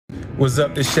What's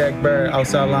up, this Shaq Barrett,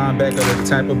 outside linebacker of the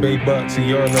Tampa Bay Bucks, and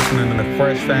you're listening to the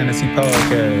Fresh Fantasy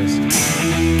Podcast.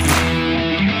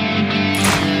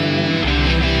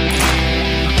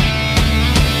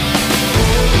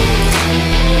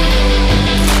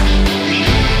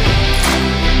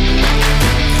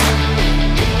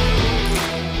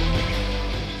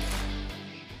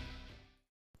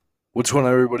 What's going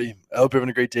on, everybody? I hope you're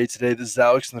having a great day today. This is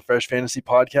Alex from the Fresh Fantasy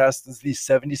Podcast. This is the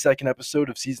 72nd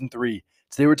episode of Season 3.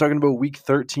 Today we're talking about Week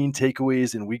 13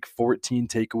 takeaways and Week 14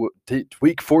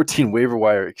 waiver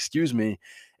wire,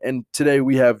 And today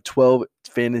we have 12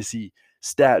 fantasy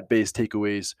stat-based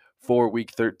takeaways for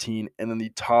Week 13, and then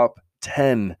the top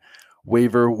 10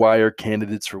 waiver wire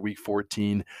candidates for Week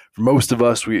 14. For most of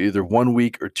us, we're either 1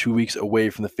 week or 2 weeks away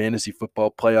from the fantasy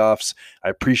football playoffs. I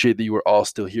appreciate that you are all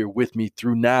still here with me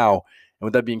through now. And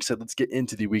with that being said, let's get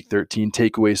into the Week 13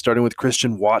 takeaways, starting with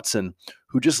Christian Watson,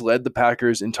 who just led the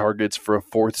Packers in targets for a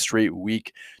fourth straight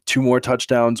week. 2 more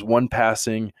touchdowns, 1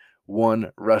 passing,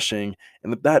 1 rushing.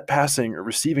 And that passing, or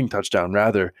receiving touchdown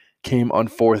rather, came on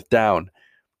 4th down.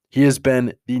 He has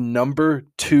been the number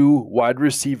 2 wide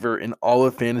receiver in all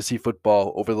of fantasy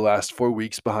football over the last 4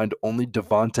 weeks, behind only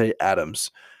Devontae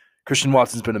Adams. Christian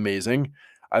Watson's been amazing.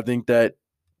 I think that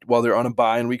while they're on a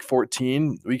bye in Week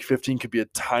 14, Week 15 could be a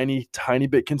tiny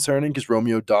bit concerning because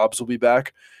Romeo Doubs will be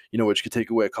back, which could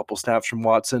take away a couple snaps from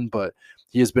Watson. But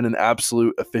he has been an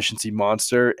absolute efficiency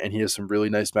monster, and he has some really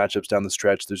nice matchups down the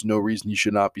stretch. There's no reason he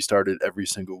should not be started every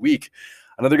single week.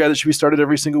 Another guy that should be started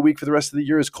every single week for the rest of the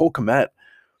year is Cole Kmet,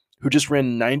 who just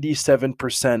ran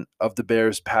 97% of the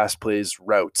Bears' pass plays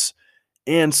routes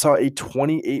and saw a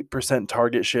 28%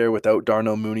 target share without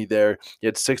Darnell Mooney there. He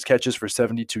had 6 catches for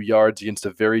 72 yards against a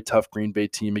very tough Green Bay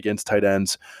team against tight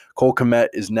ends. Cole Kmet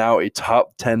is now a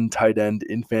top 10 tight end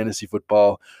in fantasy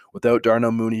football. Without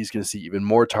Darnell Mooney, he's going to see even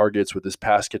more targets. With this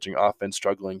pass-catching offense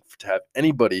struggling to have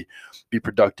anybody be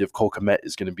productive, Cole Kmet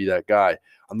is going to be that guy.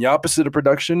 On the opposite of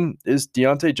production is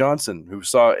Deontay Johnson, who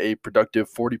saw a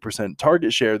productive 40%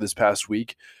 target share this past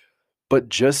week, but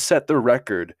just set the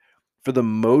record for the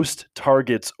most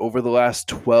targets over the last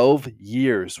 12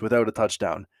 years without a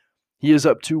touchdown. He is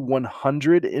up to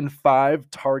 105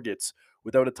 targets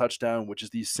without a touchdown, which is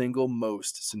the single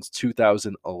most since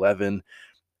 2011.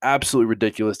 Absolutely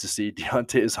ridiculous to see.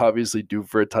 Deontay is obviously due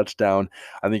for a touchdown.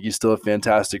 I think he's still a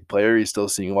fantastic player. He's still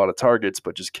seeing a lot of targets,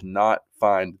 but just cannot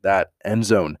find that end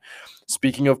zone.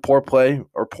 Speaking of poor play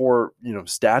or poor,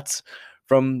 stats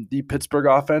from the Pittsburgh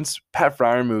offense, Pat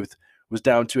Freiermuth was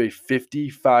down to a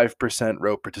 55%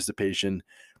 route participation.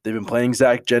 They've been playing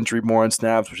Zach Gentry more on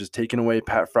snaps, which has taken away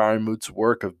Pat Freiermuth's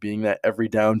work of being that every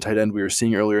down tight end we were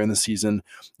seeing earlier in the season.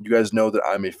 You guys know that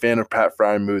I'm a fan of Pat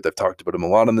Freiermuth. I've talked about him a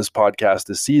lot on this podcast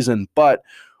this season, but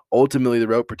ultimately the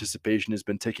route participation has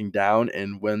been ticking down,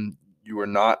 and when you are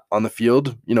not on the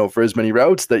field, for as many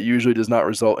routes, that usually does not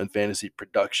result in fantasy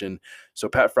production. So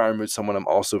Pat Freiermuth is someone I'm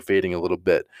also fading a little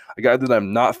bit. A guy that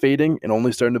I'm not fading and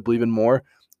only starting to believe in more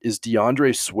is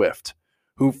DeAndre Swift,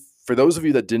 who, for those of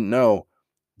you that didn't know,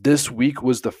 this week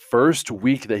was the first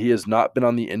week that he has not been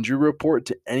on the injury report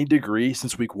to any degree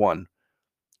since week 1.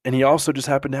 And he also just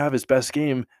happened to have his best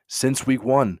game since week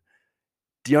 1.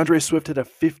 DeAndre Swift had a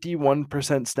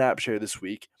 51% snap share this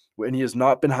week, and he has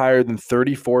not been higher than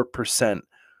 34%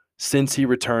 since he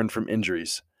returned from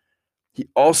injuries. He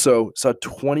also saw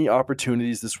 20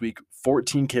 opportunities this week,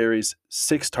 14 carries,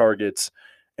 6 targets,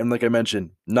 and like I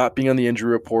mentioned, not being on the injury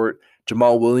report.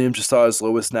 Jamal Williams just saw his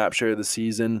lowest snap share of the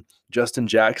season. Justin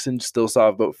Jackson still saw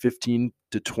about 15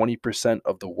 to 20%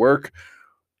 of the work.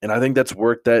 And I think that's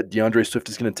work that DeAndre Swift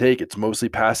is going to take. It's mostly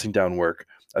passing down work.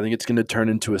 I think it's going to turn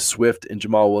into a Swift and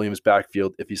Jamal Williams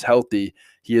backfield. If he's healthy,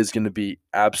 he is going to be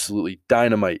absolutely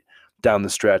dynamite down the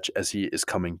stretch as he is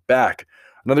coming back.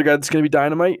 Another guy that's going to be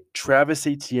dynamite, Travis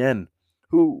Etienne,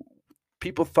 who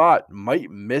people thought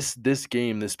might miss this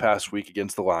game this past week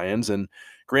against the Lions. And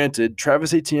granted,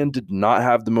 Travis Etienne did not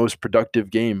have the most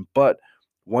productive game, but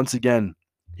once again,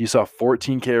 he saw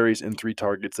 14 carries and 3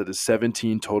 targets. That is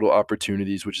 17 total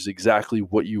opportunities, which is exactly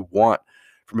what you want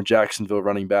from a Jacksonville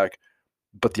running back.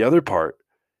 But the other part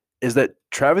is that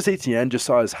Travis Etienne just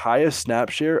saw his highest snap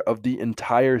share of the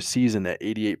entire season at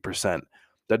 88%.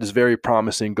 That is very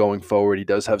promising going forward. He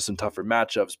does have some tougher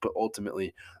matchups, but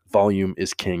ultimately, volume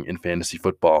is king in fantasy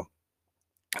football.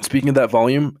 Speaking of that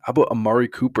volume, how about Amari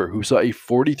Cooper, who saw a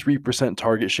 43%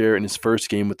 target share in his first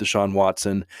game with Deshaun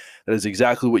Watson? That is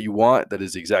exactly what you want. That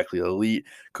is exactly elite.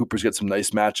 Cooper's got some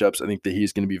nice matchups. I think that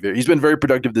he's going to be he's been very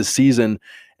productive this season.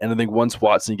 And I think once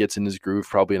Watson gets in his groove,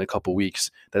 probably in a couple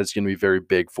weeks, that is going to be very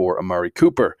big for Amari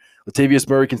Cooper. Latavius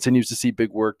Murray continues to see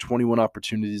big work, 21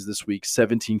 opportunities this week,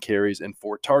 17 carries and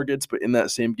 4 targets. But in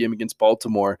that same game against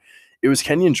Baltimore, it was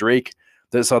Kenyon Drake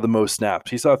that saw the most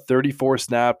snaps. He saw 34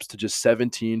 snaps to just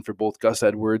 17 for both Gus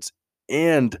Edwards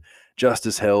and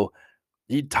Justice Hill.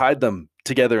 He tied them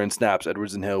together in snaps,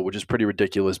 Edwards and Hill, which is pretty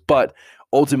ridiculous. But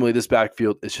ultimately, this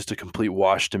backfield is just a complete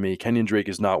wash to me. Kenyon Drake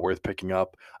is not worth picking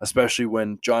up, especially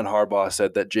when John Harbaugh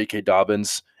said that J.K.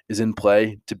 Dobbins is in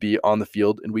play to be on the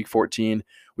field in Week 14.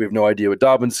 We have no idea what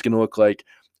Dobbins is going to look like.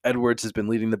 Edwards has been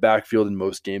leading the backfield in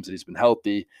most games that he's been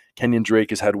healthy. Kenyon Drake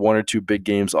has had 1 or 2 big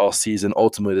games all season.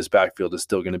 Ultimately, this backfield is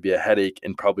still going to be a headache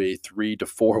and probably a 3 to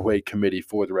 4-way committee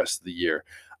for the rest of the year.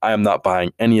 I am not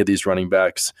buying any of these running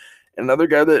backs. Another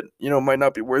guy that, might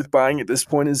not be worth buying at this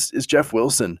point is Jeff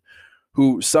Wilson,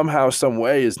 who somehow, some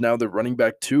way is now the running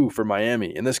back 2 for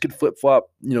Miami. And this could flip-flop,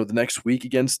 the next week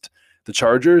against the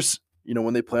Chargers,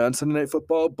 when they play on Sunday Night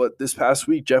Football. But this past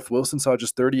week, Jeff Wilson saw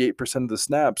just 38% of the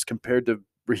snaps compared to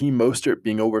Raheem Mostert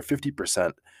being over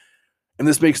 50%. And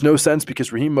this makes no sense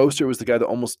because Raheem Mostert was the guy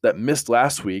that missed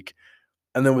last week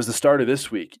and then was the starter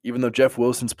this week, even though Jeff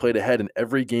Wilson's played ahead in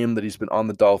every game that he's been on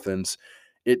the Dolphins.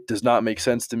 It does not make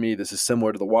sense to me. This is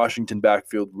similar to the Washington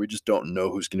backfield. We just don't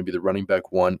know who's going to be the running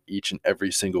back 1 each and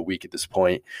every single week at this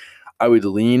point. I would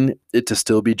lean it to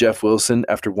still be Jeff Wilson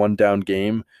after 1 down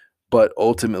game, but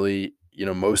ultimately,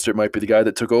 Mostert might be the guy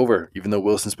that took over, even though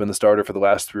Wilson's been the starter for the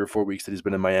last 3 or 4 weeks that he's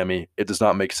been in Miami. It does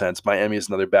not make sense. Miami is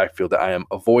another backfield that I am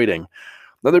avoiding.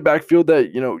 Another backfield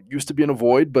that, used to be an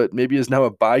avoid, but maybe is now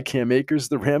a buy, Cam Akers,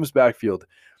 the Rams backfield.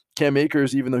 Cam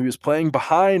Akers, even though he was playing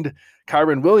behind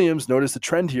Kyren Williams, notice the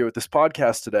trend here with this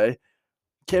podcast today.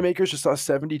 Cam Akers just saw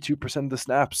 72% of the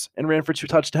snaps and ran for 2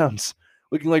 touchdowns,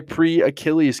 looking like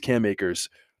pre-Achilles Cam Akers.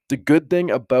 The good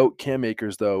thing about Cam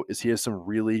Akers, though, is he has some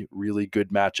really, really good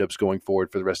matchups going forward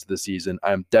for the rest of the season.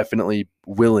 I'm definitely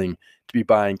willing to be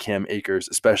buying Cam Akers,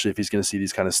 especially if he's going to see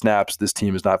these kind of snaps. This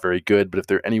team is not very good, but if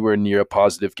they're anywhere near a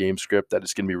positive game script, that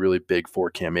is going to be really big for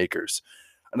Cam Akers.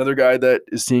 Another guy that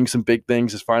is seeing some big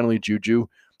things is finally Juju,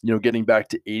 getting back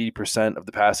to 80% of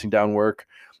the passing down work.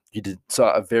 He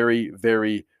saw a very,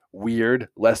 very weird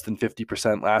less than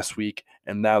 50% last week,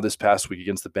 and now this past week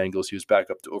against the Bengals, he was back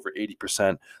up to over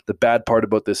 80%. The bad part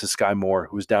about this is Sky Moore,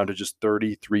 who's down to just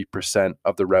 33%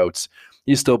 of the routes.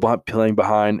 He's still playing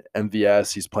behind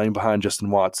MVS. He's playing behind Justin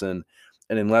Watson,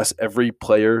 and unless every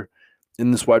player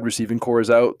in this wide receiving core is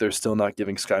out, they're still not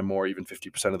giving Sky Moore even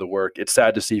 50% of the work. It's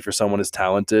sad to see for someone as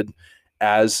talented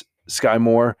as Sky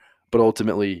Moore, but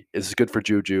ultimately, it's good for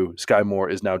Juju. Sky Moore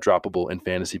is now droppable in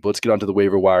fantasy. But let's get onto the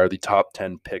waiver wire, the top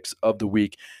 10 picks of the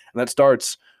week. And that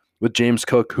starts with James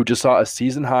Cook, who just saw a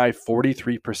season-high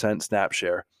 43% snap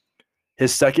share.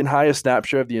 His second highest snap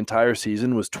share of the entire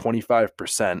season was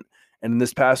 25%. And in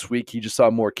this past week, he just saw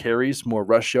more carries, more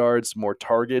rush yards, more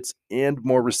targets, and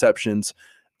more receptions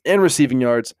and receiving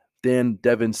yards than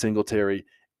Devin Singletary.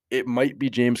 It might be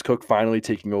James Cook finally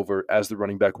taking over as the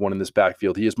running back 1 in this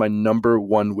backfield. He is my number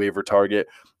 1 waiver target.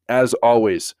 As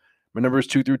always, my numbers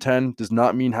 2 through 10 does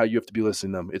not mean how you have to be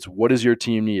listing them. It's what does your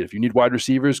team need? If you need wide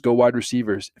receivers, go wide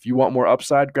receivers. If you want more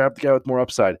upside, grab the guy with more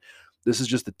upside. This is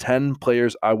just the 10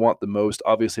 players I want the most.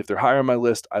 Obviously, if they're higher on my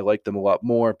list, I like them a lot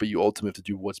more, but you ultimately have to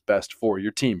do what's best for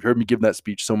your team. You heard me give that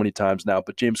speech so many times now,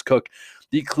 but James Cook,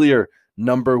 the clear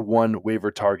number 1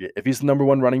 waiver target. If he's the number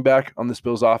 1 running back on this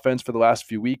Bills offense for the last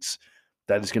few weeks,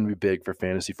 that is going to be big for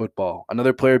fantasy football.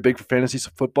 Another player big for fantasy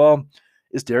football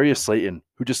is Darius Slayton,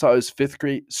 who just saw his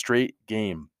 5th straight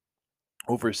game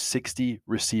over 60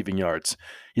 receiving yards.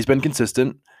 He's been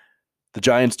consistent. The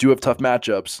Giants do have tough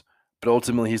matchups, but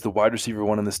ultimately he's the wide receiver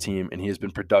 1 on this team, and he has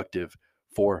been productive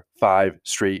for 5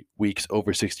 straight weeks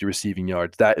over 60 receiving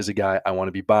yards. That is a guy I want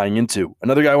to be buying into.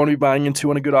 Another guy I want to be buying into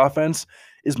on a good offense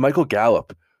is Michael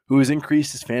Gallup, who has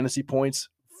increased his fantasy points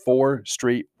 4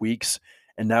 straight weeks,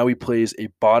 and now he plays a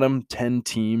bottom 10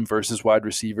 team versus wide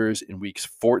receivers in weeks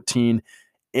 14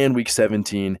 and week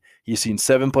 17. He's seen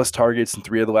 7+ targets in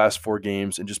 3 of the last 4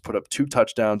 games and just put up 2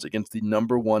 touchdowns against the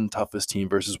number 1 toughest team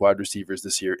versus wide receivers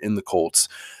this year in the Colts.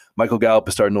 Michael Gallup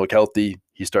is starting to look healthy.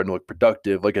 He's starting to look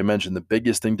productive. Like I mentioned, the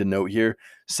biggest thing to note here,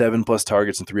 7+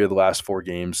 targets in 3 of the last 4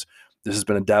 games. This has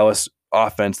been a Dallas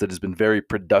offense that has been very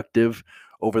productive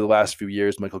over the last few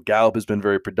years. Michael Gallup has been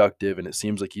very productive, and it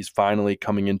seems like he's finally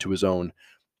coming into his own,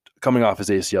 coming off his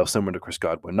ACL, similar to Chris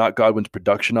Godwin. Not Godwin's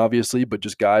production, obviously, but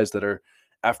just guys that are,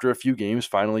 after a few games,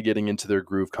 finally getting into their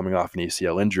groove coming off an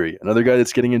ACL injury. Another guy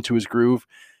that's getting into his groove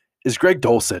is Greg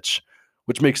Dulcich,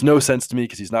 which makes no sense to me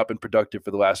because he's not been productive for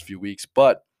the last few weeks.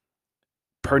 But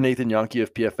per Nathan Yonke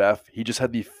of PFF, he just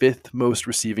had the 5th most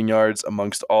receiving yards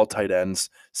amongst all tight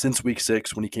ends since week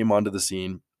 6 when he came onto the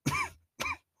scene.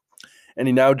 And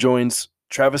he now joins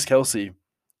Travis Kelce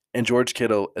and George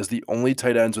Kittle as the only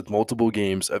tight ends with multiple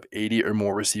games of 80 or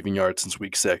more receiving yards since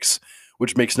week 6,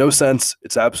 which makes no sense.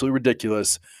 It's absolutely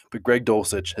ridiculous, but Greg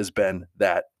Dulcich has been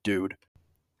that dude.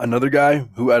 Another guy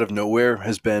who out of nowhere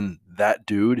has been that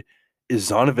dude is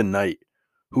Zonovan Knight,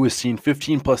 who has seen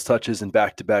 15-plus touches in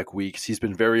back-to-back weeks. He's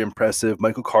been very impressive.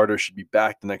 Michael Carter should be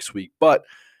back the next week, but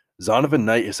Zonovan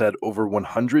Knight has had over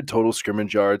 100 total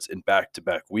scrimmage yards in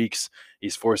back-to-back weeks.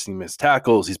 He's forcing missed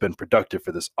tackles. He's been productive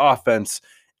for this offense,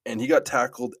 and he got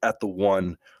tackled at the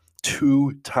 1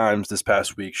 2 times this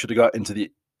past week. Should have got into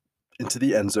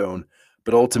the end zone,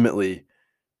 but ultimately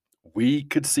we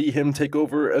could see him take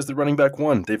over as the running back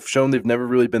 1. They've shown they've never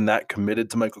really been that committed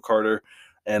to Michael Carter,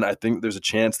 and I think there's a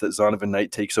chance that Zonovan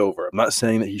Knight takes over. I'm not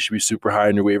saying that he should be super high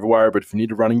on your waiver wire, but if you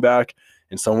need a running back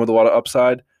and someone with a lot of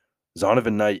upside,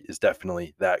 Zonovan Knight is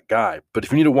definitely that guy. But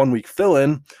if you need a 1-week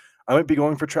fill-in, I might be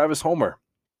going for Travis Homer.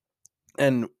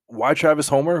 And why Travis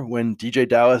Homer when DJ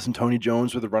Dallas and Tony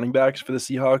Jones were the running backs for the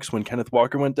Seahawks when Kenneth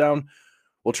Walker went down?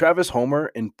 Well, Travis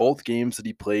Homer, in both games that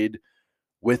he played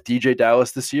with DJ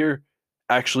Dallas this year,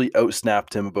 actually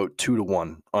outsnapped him about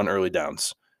 2-1 on early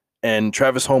downs. And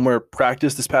Travis Homer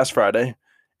practiced this past Friday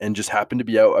and just happened to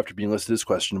be out after being listed as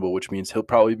questionable, which means he'll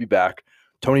probably be back.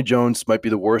 Tony Jones might be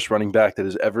the worst running back that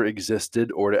has ever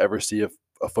existed or to ever see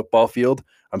a football field.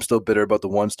 I'm still bitter about the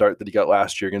one start that he got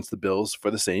last year against the Bills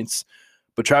for the Saints.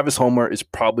 But Travis Homer is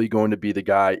probably going to be the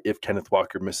guy if Kenneth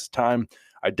Walker misses time.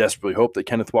 I desperately hope that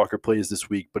Kenneth Walker plays this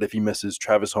week, but if he misses,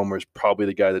 Travis Homer is probably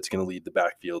the guy that's going to lead the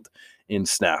backfield in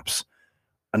snaps.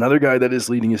 Another guy that is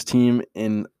leading his team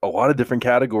in a lot of different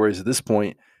categories at this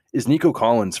point is Nico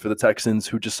Collins for the Texans,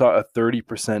 who just saw a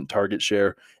 30% target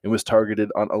share and was targeted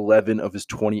on 11 of his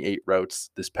 28 routes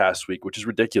this past week, which is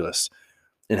ridiculous.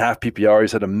 In half PPR,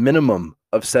 he's had a minimum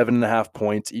of 7.5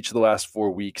 points each of the last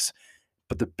 4 weeks.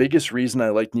 But the biggest reason I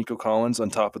like Nico Collins on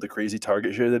top of the crazy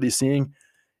target share that he's seeing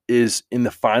is in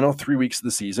the final 3 weeks of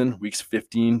the season, weeks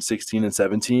 15, 16, and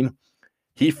 17,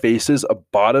 he faces a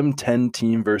bottom 10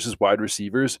 team versus wide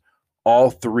receivers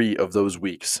all 3 of those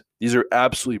weeks. These are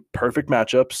absolutely perfect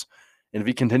matchups. And if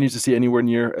he continues to see anywhere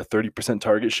near a 30%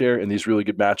 target share in these really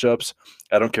good matchups,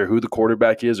 I don't care who the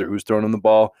quarterback is or who's throwing him the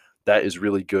ball, that is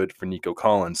really good for Nico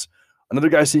Collins. Another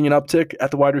guy seeing an uptick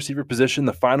at the wide receiver position,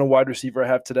 the final wide receiver I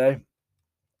have today,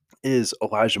 is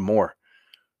Elijah Moore,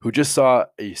 who just saw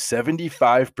a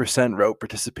 75% route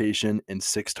participation in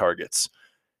 6 targets.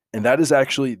 And that is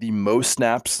actually the most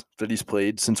snaps that he's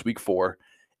played since week 4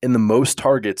 and the most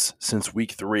targets since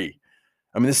week 3.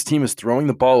 I mean, this team is throwing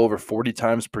the ball over 40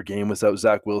 times per game without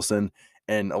Zach Wilson,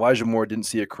 and Elijah Moore didn't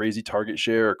see a crazy target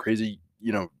share or crazy,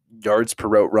 yards per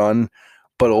route run,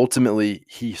 but ultimately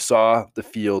he saw the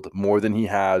field more than he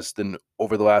has than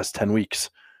over the last 10 weeks,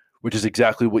 which is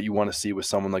exactly what you want to see with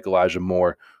someone like Elijah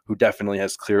Moore, who definitely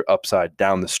has clear upside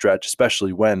down the stretch,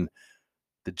 especially when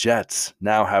the Jets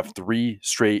now have 3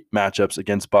 straight matchups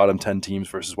against bottom 10 teams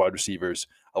versus wide receivers.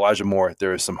 Elijah Moore,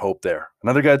 there is some hope there.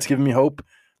 Another guy that's giving me hope,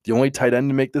 the only tight end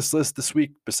to make this list this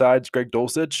week besides Greg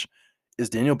Dulcich, is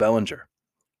Daniel Bellinger,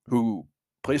 who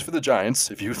plays for the Giants.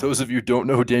 Those of you who don't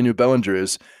know who Daniel Bellinger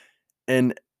is,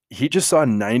 and he just saw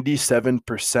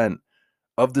 97%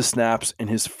 of the snaps in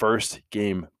his first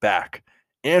game back.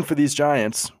 And for these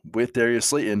Giants, with Darius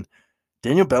Slayton,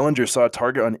 Daniel Bellinger saw a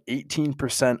target on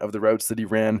 18% of the routes that he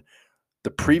ran. The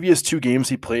previous 2 games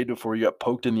he played before he got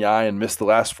poked in the eye and missed the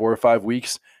last 4 or 5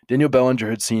 weeks, Daniel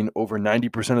Bellinger had seen over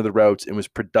 90% of the routes and was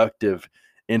productive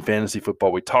in fantasy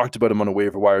football. We talked about him on a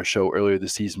waiver wire show earlier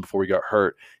this season before he got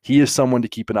hurt. He is someone to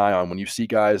keep an eye on when you see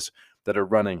guys that are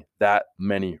running that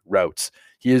many routes.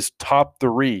 He is top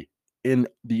 3 in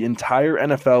the entire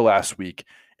NFL last week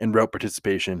in route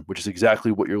participation, which is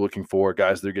exactly what you're looking for.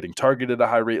 Guys that are getting targeted at a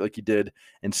high rate like he did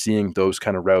and seeing those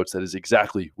kind of routes. That is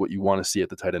exactly what you want to see at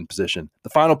the tight end position. The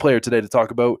final player today to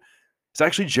talk about is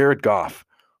actually Jared Goff,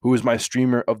 who is my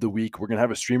streamer of the week. We're going to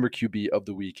have a streamer QB of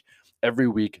the week every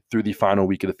week through the final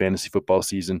week of the fantasy football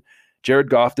season. Jared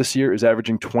Goff this year is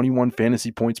averaging 21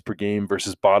 fantasy points per game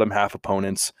versus bottom half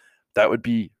opponents. That would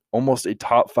be almost a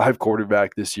top 5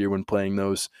 quarterback this year when playing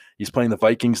those. He's playing the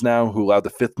Vikings now, who allowed the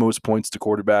 5th most points to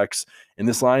quarterbacks. And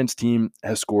this Lions team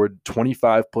has scored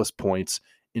 25 plus points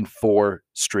in 4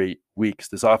 straight weeks.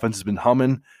 This offense has been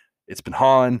humming, it's been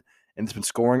hawing, and it's been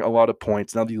scoring a lot of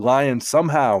points. Now the Lions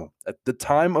somehow, at the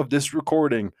time of this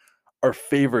recording, are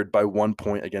favored by 1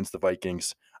 point against the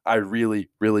Vikings. I really,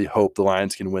 really hope the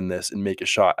Lions can win this and make a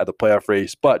shot at the playoff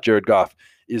race. But Jared Goff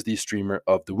is the streamer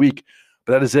of the week.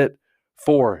 But that is it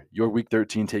for your Week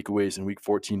 13 takeaways and Week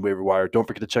 14 waiver wire. Don't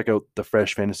forget to check out the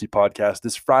Fresh Fantasy Podcast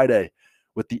this Friday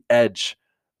with the Edge,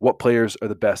 what players are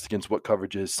the best against what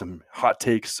coverages, some hot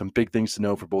takes, some big things to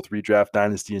know for both redraft,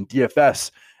 dynasty, and DFS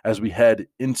as we head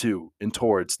into and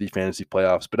towards the fantasy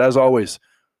playoffs. But as always,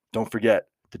 don't forget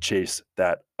to chase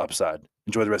that upside.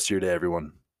 Enjoy the rest of your day,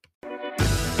 everyone.